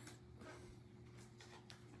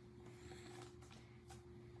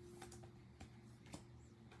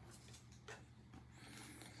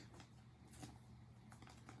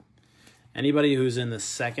 Anybody who's in the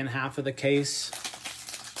second half of the case,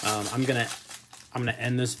 I'm gonna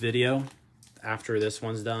end this video after this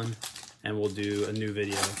one's done, and we'll do a new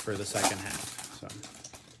video for the second half. So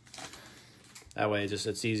that way,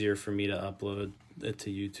 it's easier for me to upload it to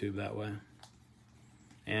YouTube that way.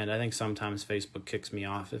 And I think sometimes Facebook kicks me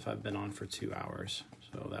off if I've been on for 2 hours.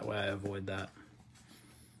 So that way I avoid that.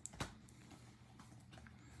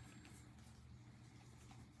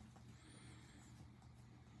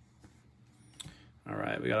 All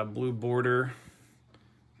right, we got a blue border,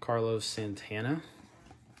 Carlos Santana.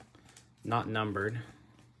 Not numbered.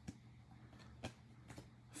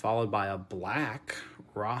 Followed by a black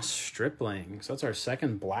Ross Stripling. So that's our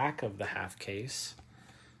second black of the half case.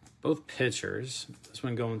 Both pitchers. This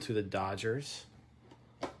one going to the Dodgers.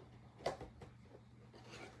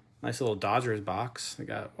 Nice little Dodgers box. They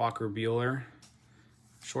got Walker Buehler.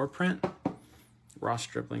 Short print. Ross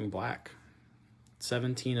Stripling black.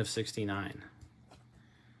 17 of 69.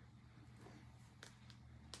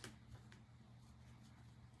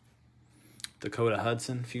 Dakota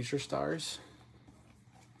Hudson, Future Stars.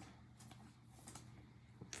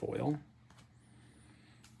 Foil.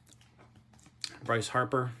 Bryce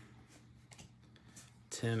Harper.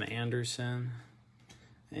 Tim Anderson.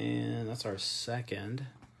 And that's our second.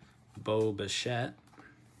 Bo Bichette.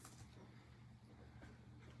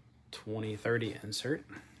 2030 insert.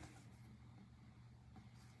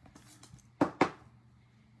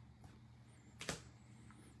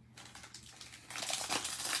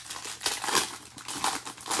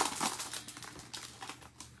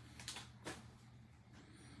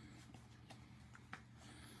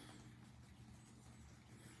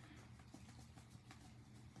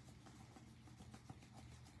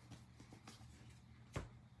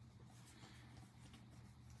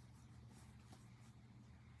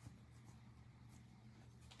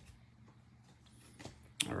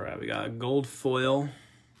 All right, we got a gold foil,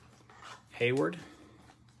 Hayward.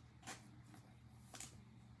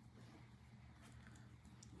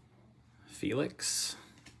 Felix.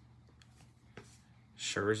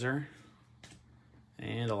 Scherzer.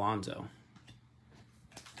 And Alonso.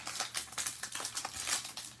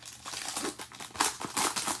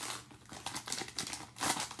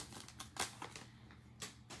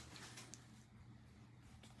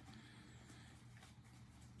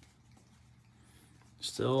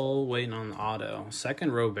 Still waiting on the auto.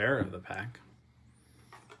 Second Robert of the pack.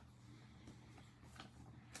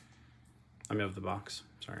 I mean, of the box.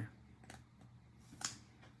 Sorry.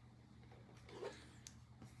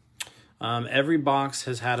 Every box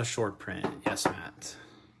has had a short print. Yes, Matt.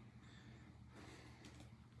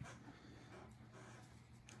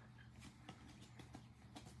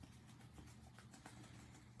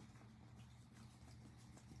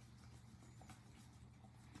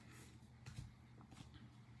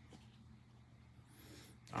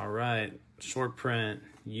 All right, short print.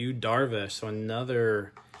 Yu Darvish, so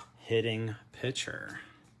another hitting pitcher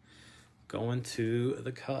going to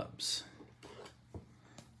the Cubs.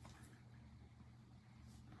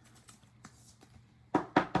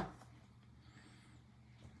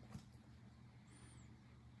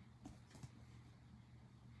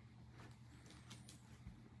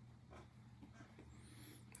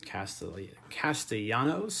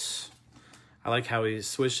 Castellanos. I like how he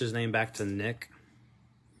switched his name back to Nick.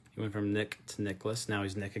 He went from Nick to Nicholas. Now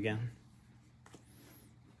he's Nick again.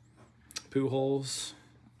 Pujols,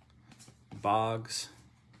 Boggs,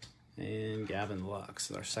 and Gavin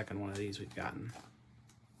Lux is our second one of these we've gotten.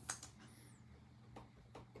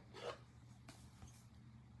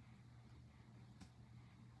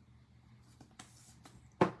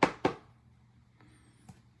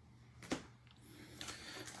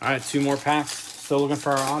 All right, 2 more packs. Still looking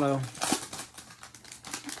for our auto.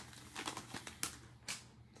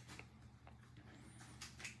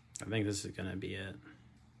 I think this is gonna be it.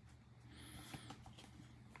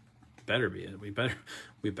 Better be it. We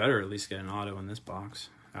better at least get an auto in this box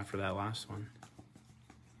after that last one.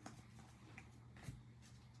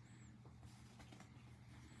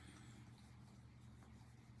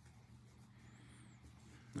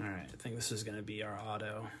 All right, I think this is gonna be our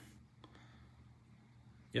auto.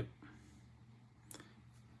 Yep.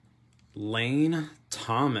 Lane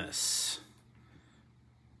Thomas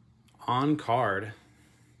on card.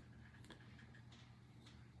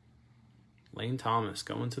 Lane Thomas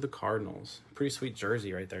going to the Cardinals. Pretty sweet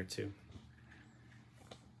jersey right there, too.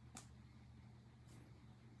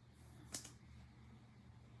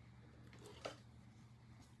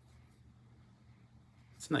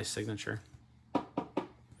 It's a nice signature.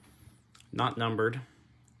 Not numbered.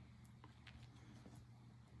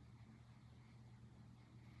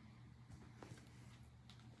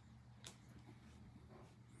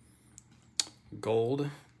 Gold,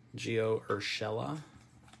 Gio Urshela.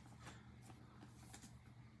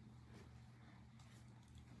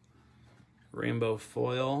 Rainbow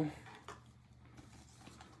foil.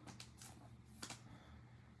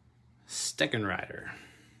 Steckenrider.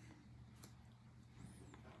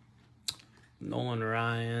 Nolan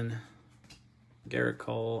Ryan, Garrett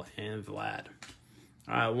Cole, and Vlad.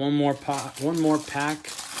 All right, one more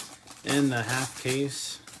pack in the half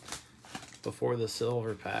case before the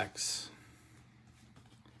silver packs.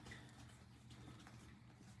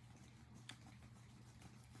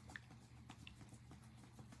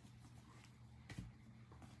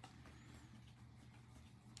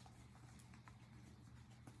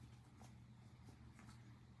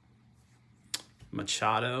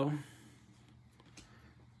 Machado,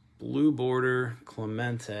 blue border,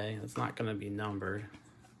 Clemente. That's not going to be numbered.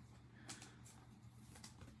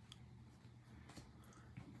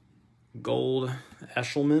 Gold,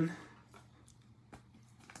 Eshelman.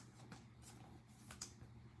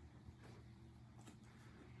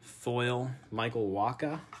 Foil, Michael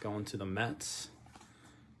Wacha going to the Mets.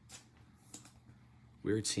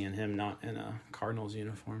 Weird seeing him not in a Cardinals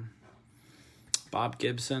uniform. Bob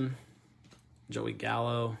Gibson. Joey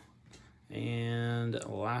Gallo, and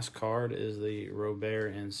last card is the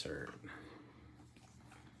Robert insert.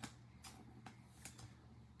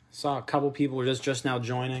 Saw a couple people were just now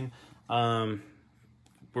joining.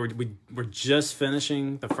 We're just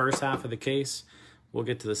finishing the first half of the case. We'll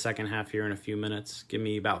get to the second half here in a few minutes. Give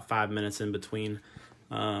me about 5 minutes in between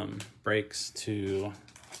breaks to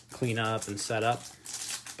clean up and set up.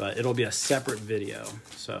 But it'll be a separate video.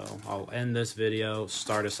 So I'll end this video,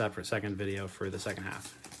 start a separate second video for the second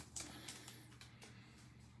half.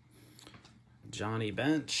 Johnny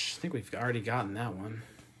Bench. I think we've already gotten that one.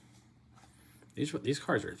 These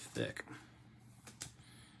cards are thick.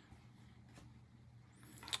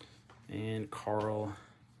 And Carl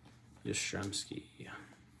Yastrzemski.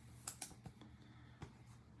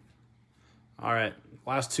 All right,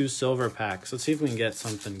 last 2 silver packs. Let's see if we can get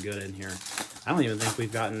something good in here. I don't even think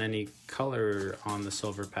we've gotten any color on the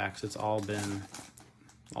silver packs. It's all been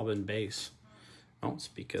base. Oh,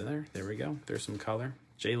 speak of there we go. There's some color.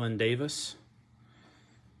 Jalen Davis,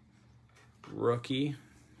 rookie,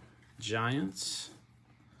 Giants.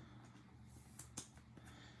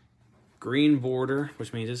 Green border,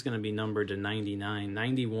 which means it's going to be numbered to 99.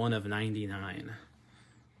 91 of 99.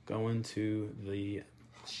 Going to the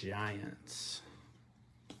Giants.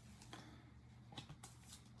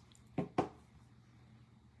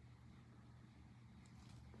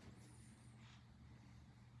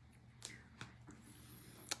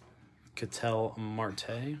 Ketel Marte.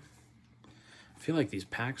 I feel like these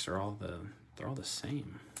packs are all they're all the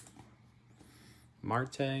same.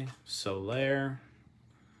 Marte, Soler,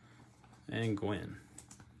 and Gwynn.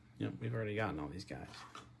 Yep, we've already gotten all these guys.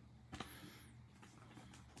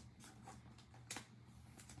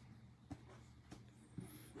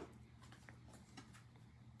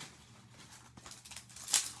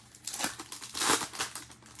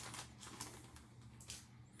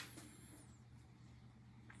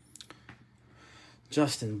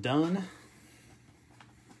 Justin Dunn.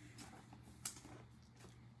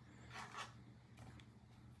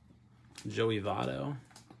 Joey Votto.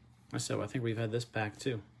 I think we've had this pack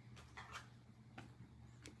too.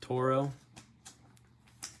 Toro.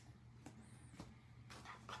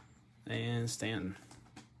 And Stanton.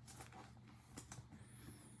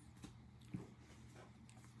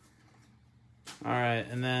 All right,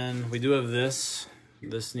 and then we do have this.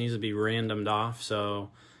 This needs to be randomed off, so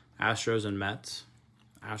Astros and Mets.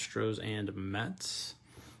 Astros and Mets.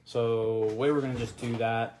 So the way we're going to just do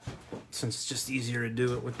that, since it's just easier to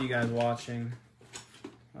do it with you guys watching.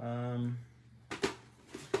 I didn't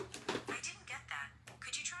get that.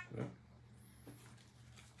 Could you try?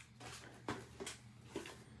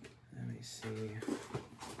 Let me see.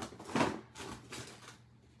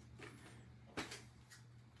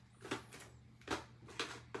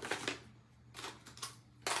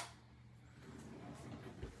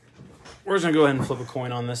 We're just going to go ahead and flip a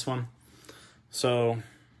coin on this one. So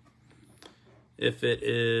if it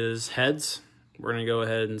is heads, we're going to go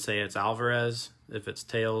ahead and say it's Alvarez. If it's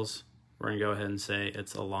tails, we're going to go ahead and say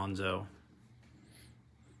it's Alonso.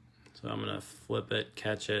 So I'm going to flip it,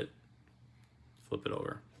 catch it, flip it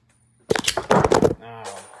over.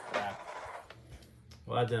 Oh, crap.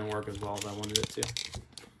 Well, that didn't work as well as I wanted it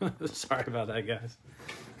to. Sorry about that, guys.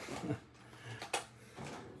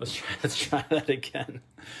 Let's try that again.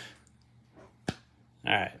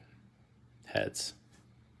 All right, heads.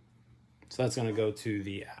 So that's going to go to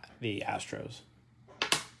the Astros.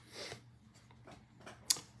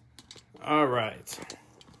 All right.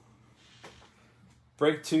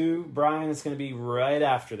 Break 2, Brian, is going to be right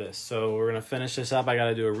after this. So we're going to finish this up. I got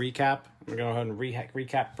to do a recap. We're going to go ahead and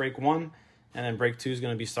recap break 1, and then break 2 is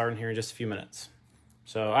going to be starting here in just a few minutes.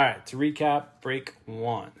 So, all right, to recap break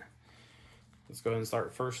 1. Let's go ahead and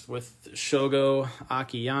start first with Shogo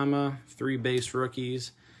Akiyama, 3 base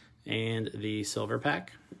rookies, and the silver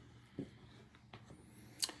pack.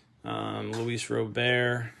 Luis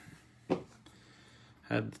Robert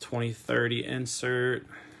had the 2030 insert.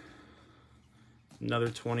 Another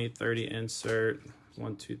 2030 insert.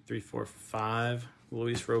 1, 2, 3, 4, 5.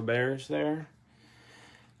 Luis Robert's there.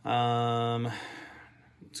 Let's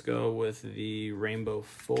go with the rainbow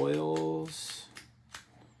foils.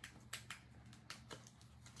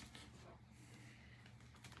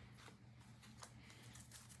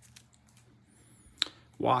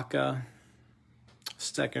 Waka,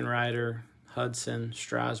 Steckenrider, Hudson,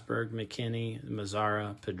 Strasburg, McKinney,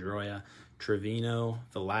 Mazzara, Pedroia, Trevino,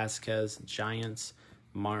 Velasquez, Giants,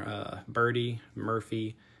 Birdie,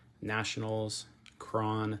 Murphy, Nationals,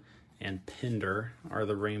 Cron, and Pinder are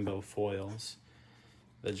the rainbow foils.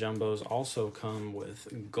 The jumbos also come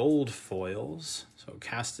with gold foils. So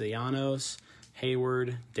Castellanos,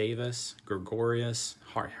 Hayward, Davis, Gregorius,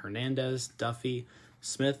 Hernandez, Duffy,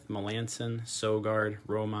 Smith, Melanson, Sogard,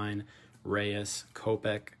 Romine, Reyes,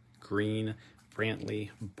 Kopech, Green, Brantley,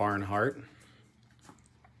 Barnhart.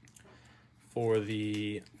 For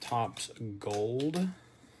the Topps gold,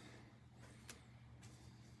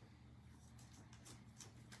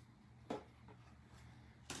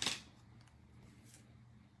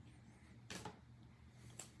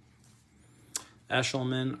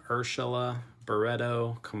 Eshelman, Urshela,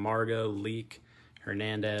 Barreto, Camargo, Leak,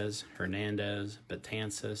 Hernandez,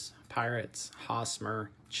 Betances, Pirates,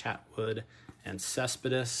 Hosmer, Chatwood, and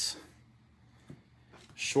Cespedes.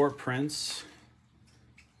 Short prints.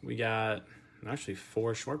 We got actually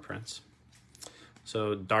 4 short prints.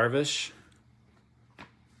 So Darvish,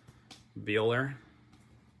 Bueller,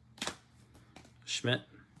 Schmidt,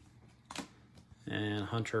 and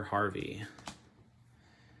Hunter Harvey.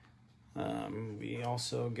 We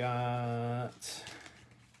also got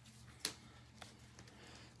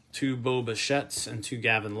 2 Bo Bichette's and 2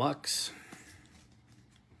 Gavin Lux.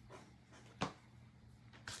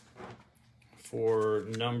 For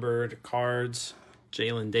numbered cards,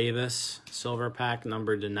 Jalen Davis, silver pack,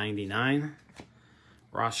 numbered to 99.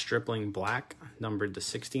 Ross Stripling, black, numbered to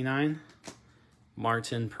 69.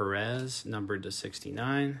 Martin Perez, numbered to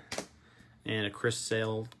 69. And a Chris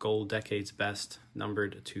Sale, gold decades best,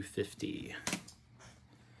 numbered to 250.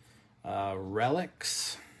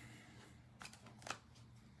 Relics.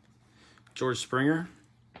 George Springer.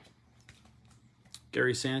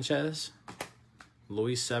 Gary Sanchez.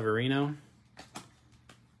 Luis Severino.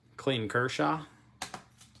 Clayton Kershaw.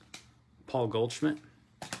 Paul Goldschmidt.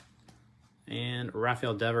 And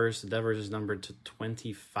Rafael Devers. Devers is numbered to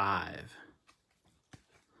 25.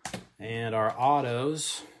 And our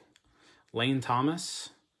autos, Lane Thomas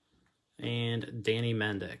and Danny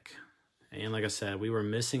Mendick. And like I said, we were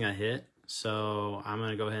missing a hit, so I'm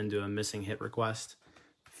going to go ahead and do a missing hit request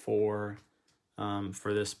for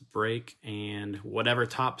this break. And whatever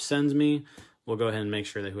Top sends me, we'll go ahead and make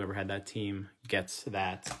sure that whoever had that team gets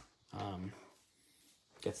that.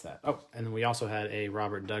 Oh, and then we also had a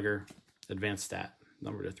Robert Duggar advanced stat,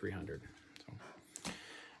 number to 300. So,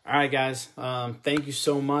 all right, guys. Thank you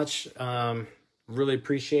so much. Really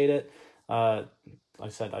appreciate it. Like I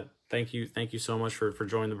said, thank you so much for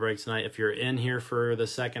joining the break tonight. If you're in here for the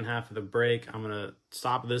second half of the break, I'm going to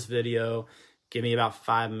stop this video. Give me about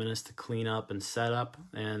 5 minutes to clean up and set up,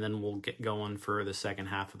 and then we'll get going for the second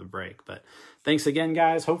half of the break. But thanks again,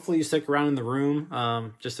 guys. Hopefully you stick around in the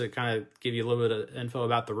room, just to kind of give you a little bit of info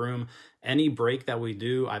about the room. Any break that we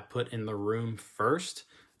do, I put in the room first.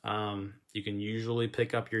 You can usually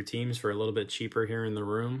pick up your teams for a little bit cheaper here in the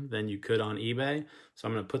room than you could on eBay. So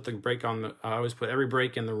I'm going to put the break on I always put every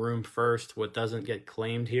break in the room first. What doesn't get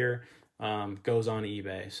claimed here goes on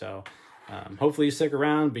eBay. So hopefully you stick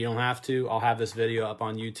around, but you don't have to. I'll have this video up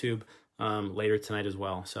on YouTube later tonight as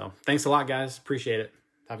well. So thanks a lot, guys. Appreciate it.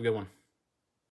 Have a good one.